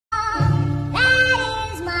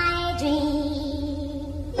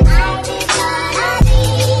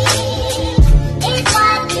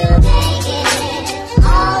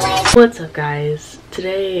What's up guys?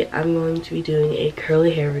 Today I'm going to be doing a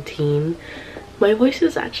curly hair routine. My voice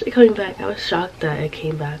is actually coming back. I was shocked that it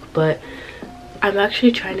came back, but I'm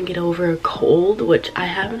actually trying to get over a cold, which I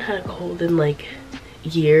haven't had a cold in like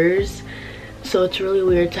years. So it's really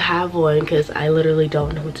weird to have one because I literally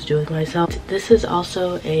don't know what to do with myself. This is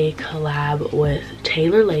also a collab with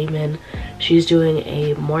Taylor Lehman. She's doing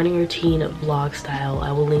a morning routine vlog style.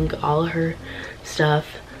 I will link all her stuff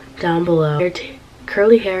down below. Her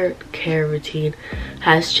curly hair care routine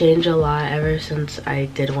has changed a lot ever since I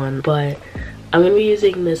did one, but I'm going to be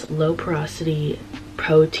using this low porosity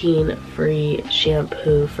protein free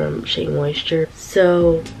shampoo from Shea Moisture.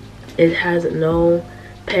 So it has no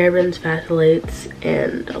parabens, phthalates,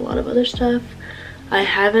 and a lot of other stuff. I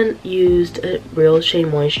haven't used a real Shea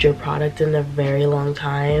Moisture product in a very long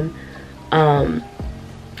time.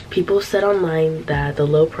 People said online that the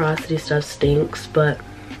low porosity stuff stinks, but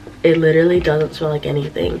it literally doesn't smell like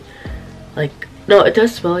anything. Like, no, it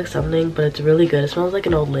does smell like something, but it's really good. It smells like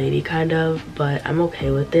an old lady kind of, but I'm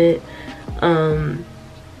okay with it.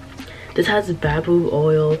 This has baboon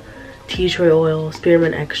oil, tea tree oil,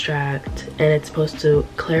 spearmint extract, and it's supposed to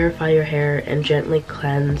clarify your hair and gently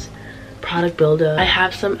cleanse. Product buildup. I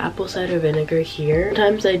have some apple cider vinegar here.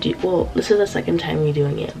 Sometimes I do, well, this is the second time me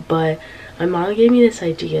doing it, but my mom gave me this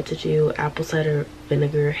idea to do apple cider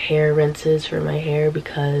vinegar hair rinses for my hair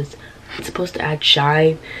because it's supposed to add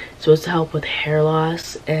shine. It's supposed to help with hair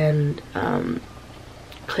loss and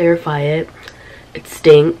clarify it. It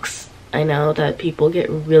stinks. I know that people get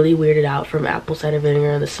really weirded out from apple cider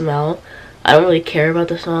vinegar and the smell. I don't really care about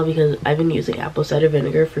the smell because I've been using apple cider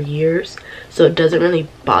vinegar for years, so it doesn't really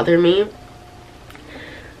bother me.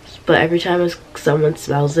 But every time someone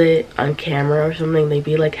smells it on camera or something, they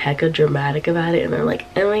be like hecka dramatic about it and they're like,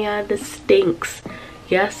 oh my god, this stinks.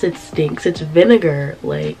 Yes, it stinks. It's vinegar.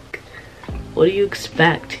 Like, what do you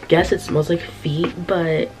expect? Yes, it smells like feet,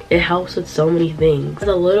 but it helps with so many things.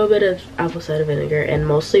 There's a little bit of apple cider vinegar and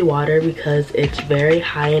mostly water because it's very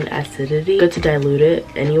high in acidity. Good to dilute it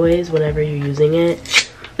anyways whenever you're using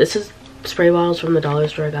it. This is spray bottles from the dollar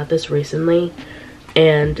store. I got this recently,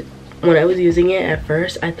 and when I was using it at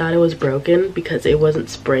first, I thought it was broken because it wasn't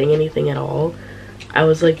spraying anything at all. I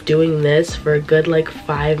was like doing this for a good like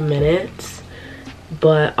 5 minutes,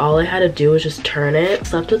 but all I had to do was just turn it.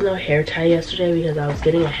 Slept with no hair tie yesterday because I was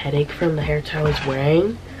getting a headache from the hair tie I was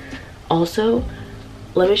wearing. Also,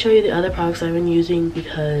 let me show you the other products I've been using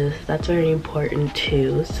because that's very important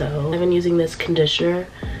too. So I've been using this conditioner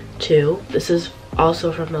too. This is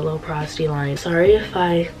also from the low porosity line. Sorry if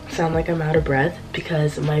I sound like I'm out of breath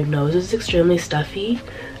because my nose is extremely stuffy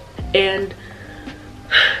and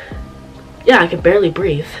yeah, I can barely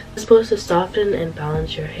breathe. It's supposed to soften and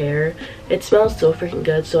balance your hair. It smells so freaking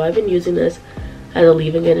good, so I've been using this as a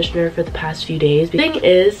leave-in conditioner for the past few days. The thing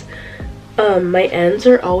is, my ends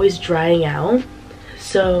are always drying out,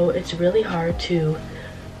 so it's really hard to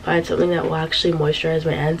find something that will actually moisturize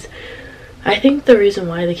my ends. I think the reason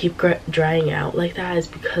why they keep drying out like that is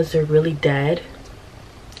because they're really dead,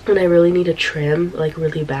 and I really need to trim like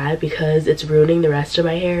really bad because it's ruining the rest of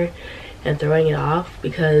my hair and throwing it off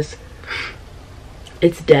because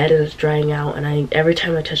it's dead and it's drying out, and every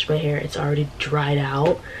time I touch my hair it's already dried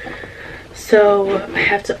out. So I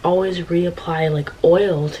have to always reapply like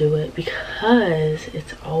oil to it because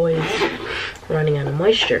it's always running out of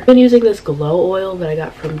moisture. I've been using this glow oil that I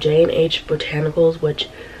got from J&H Botanicals, which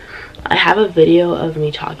I have a video of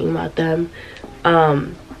me talking about them.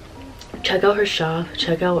 Check out her shop,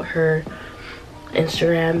 check out her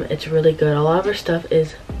Instagram. It's really good. A lot of her stuff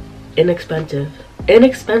is inexpensive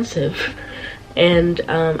and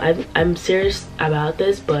I'm serious about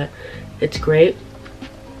this, but it's great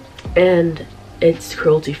and it's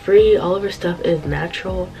cruelty free. All of her stuff is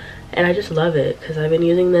natural and I just love it because I've been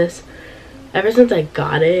using this ever since I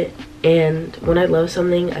got it, and when I love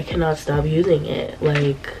something I cannot stop using it.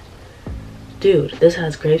 Like, dude, this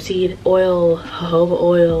has grapeseed oil, jojoba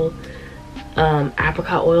oil,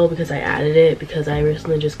 apricot oil because I added it because I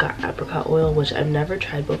recently just got apricot oil, which I've never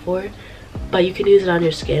tried before, but you can use it on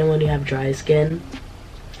your skin when you have dry skin,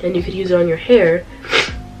 and you could use it on your hair.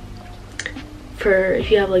 For if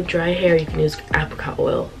you have like dry hair, you can use apricot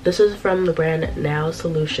oil. This is from the brand Now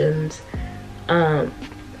Solutions.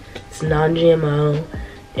 It's non-GMO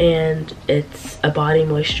and it's a body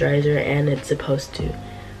moisturizer, and it's supposed to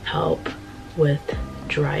help with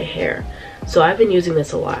dry hair. So I've been using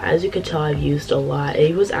this a lot. As you can tell, I've used a lot.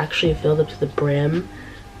 It was actually filled up to the brim,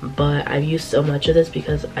 but I've used so much of this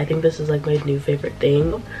because I think this is like my new favorite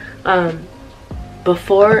thing.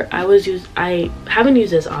 Before I haven't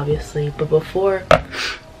used this obviously, but before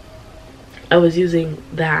I was using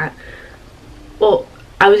that, well,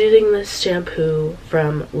 I was using this shampoo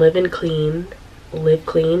from Live Clean,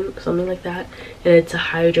 something like that, and it's a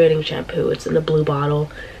hydrating shampoo. It's in a blue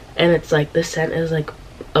bottle, and it's like the scent is like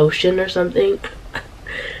ocean or something.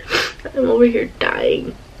 I'm over here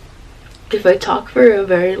dying. If I talk for a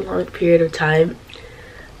very long period of time,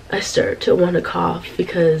 I start to want to cough,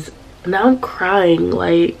 because now I'm crying,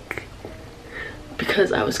 like,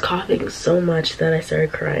 because I was coughing so much that I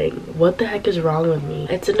started crying. What the heck is wrong with me?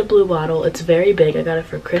 It's in a blue bottle. It's very big. I got it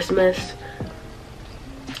for Christmas.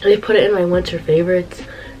 They put it in my winter favorites,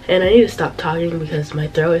 and I need to stop talking because my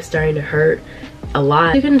throat is starting to hurt a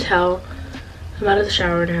lot. You can tell I'm out of the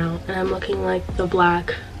shower now, and I'm looking like the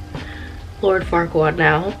Black Lord Farquaad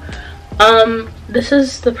now. This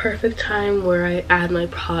is the perfect time where I add my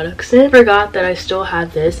products in. I forgot that I still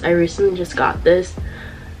had this. I recently just got this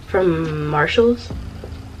from Marshall's,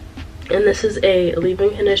 and this is a leave-in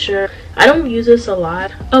conditioner. I don't use this a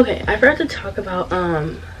lot. Okay, I forgot to talk about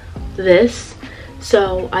this.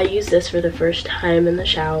 So I used this for the first time in the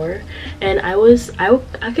shower, and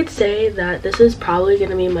I could say that this is probably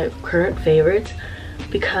gonna be my current favorite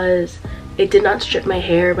because it did not strip my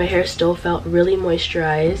hair. My hair still felt really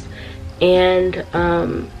moisturized, and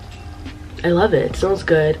I love it. It smells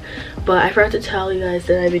good. But I forgot to tell you guys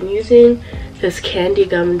that I've been using this candy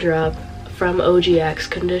gumdrop from OGX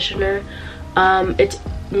conditioner. It's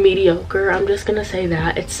mediocre, I'm just gonna say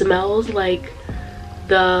that. It smells like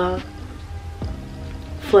the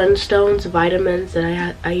Flintstones vitamins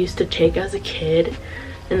that I used to take as a kid,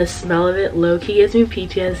 and the smell of it low-key gives me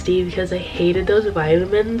PTSD because I hated those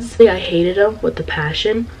vitamins. I hated them with a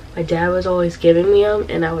passion. My dad was always giving me them,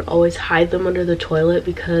 and I would always hide them under the toilet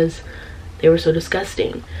because they were so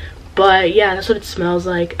disgusting. But yeah, that's what it smells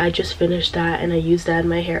like. I just finished that, and I used that in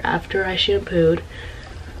my hair after I shampooed.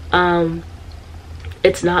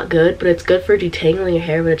 It's not good, but it's good for detangling your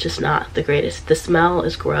hair, but it's just not the greatest. The smell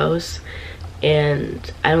is gross,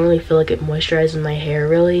 and I don't really feel like it moisturizes my hair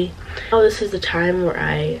really. Now this is the time where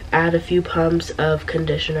I add a few pumps of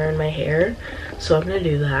conditioner in my hair, so I'm gonna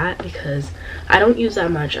do that because I don't use that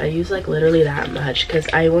much. I use like literally that much because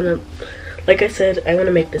I want to, like I said, I want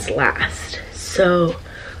to make this last. So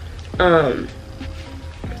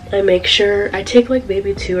I make sure I take like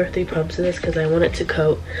maybe 2 or 3 pumps of this because I want it to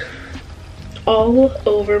coat all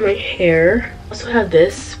over my hair. I also have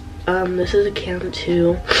this. This is a Canon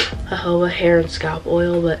jojoba hair and scalp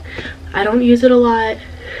oil, but I don't use it a lot.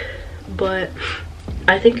 But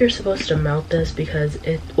I think you're supposed to melt this because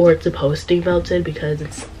it's supposed to be melted because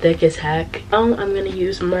it's thick as heck. Now I'm gonna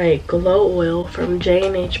use my glow oil from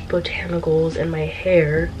J&H Botanicals in my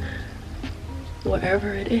hair,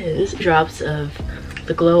 wherever it is. Drops of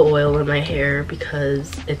the glow oil in my hair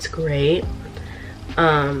because it's great.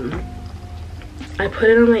 I put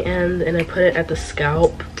it on my end and I put it at the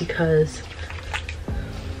scalp because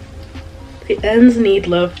the ends need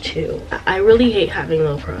love too. I really hate having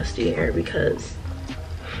low porosity hair because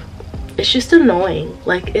it's just annoying.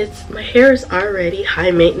 Like, my hair is already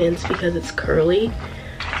high maintenance because it's curly,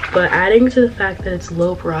 but adding to the fact that it's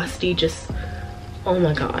low porosity, just, oh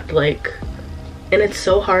my god, like, and it's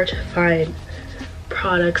so hard to find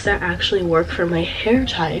products that actually work for my hair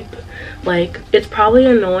type. Like, it's probably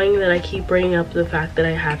annoying that I keep bringing up the fact that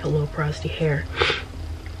I have a low porosity hair,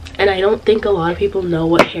 and I don't think a lot of people know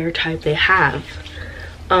what hair type they have.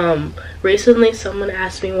 Recently someone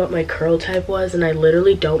asked me what my curl type was, and I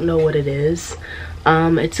literally don't know what it is.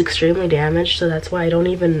 It's extremely damaged, so that's why I don't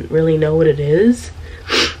even really know what it is.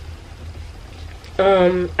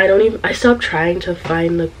 I stopped trying to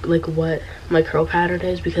find like what my curl pattern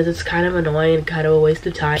is because it's kind of annoying and kind of a waste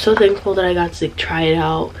of time. I'm so thankful that I got to try it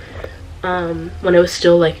out when it was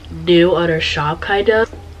still like new at our shop, kind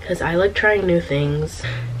of, because I like trying new things.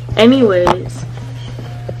 Anyways,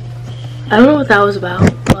 I don't know what that was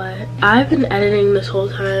about, but I've been editing this whole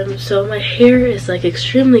time, so my hair is like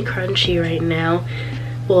extremely crunchy right now.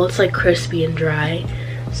 Well, it's like crispy and dry,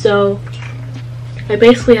 so I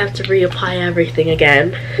basically have to reapply everything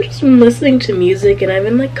again. I've just been listening to music, and I've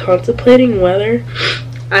been like contemplating whether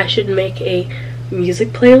I should make a music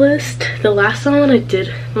playlist. The last time I did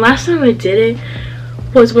it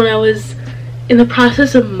was when I was in the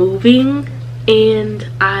process of moving, and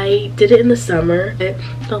I did it in the summer.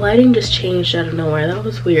 The lighting just changed out of nowhere. That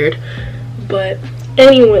was weird. But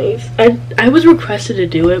anyways, I was requested to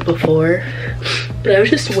do it before, but I was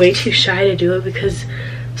just way too shy to do it because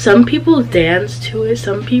some people dance to it,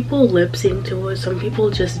 some people lip sync to it, some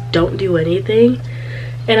people just don't do anything,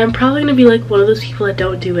 and I'm probably gonna be like one of those people that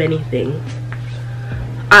don't do anything.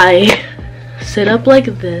 I sit up like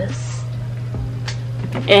this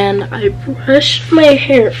and I brush my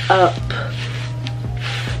hair up,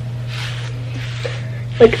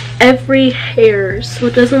 like every hair so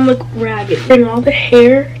it doesn't look ragged. Bring all the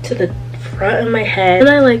hair to the front of my head and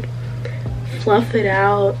I like fluff it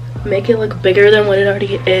out, make it look bigger than what it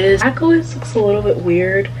already is. Back always looks a little bit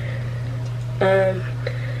weird.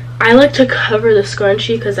 I like to cover the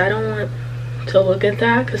scrunchie because I don't want to look at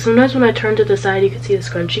that, because sometimes when I turn to the side you can see the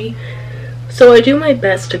scrunchie. So I do my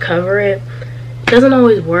best to cover it. It doesn't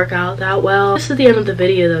always work out that well. This is the end of the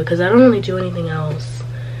video though, because I don't really do anything else.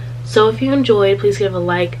 So if you enjoyed, please give a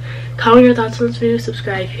like, comment your thoughts on this video,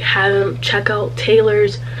 subscribe if you haven't. Check out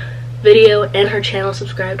Taylor's video and her channel,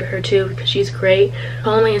 subscribe to her too because she's great.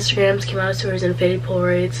 Follow my Instagrams, kymanachristineyt and faded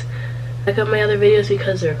polaroids. Check out my other videos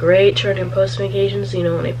because they're great. Turn in post notifications so you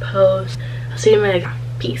know when I post. I'll see you in my next.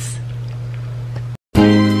 Peace.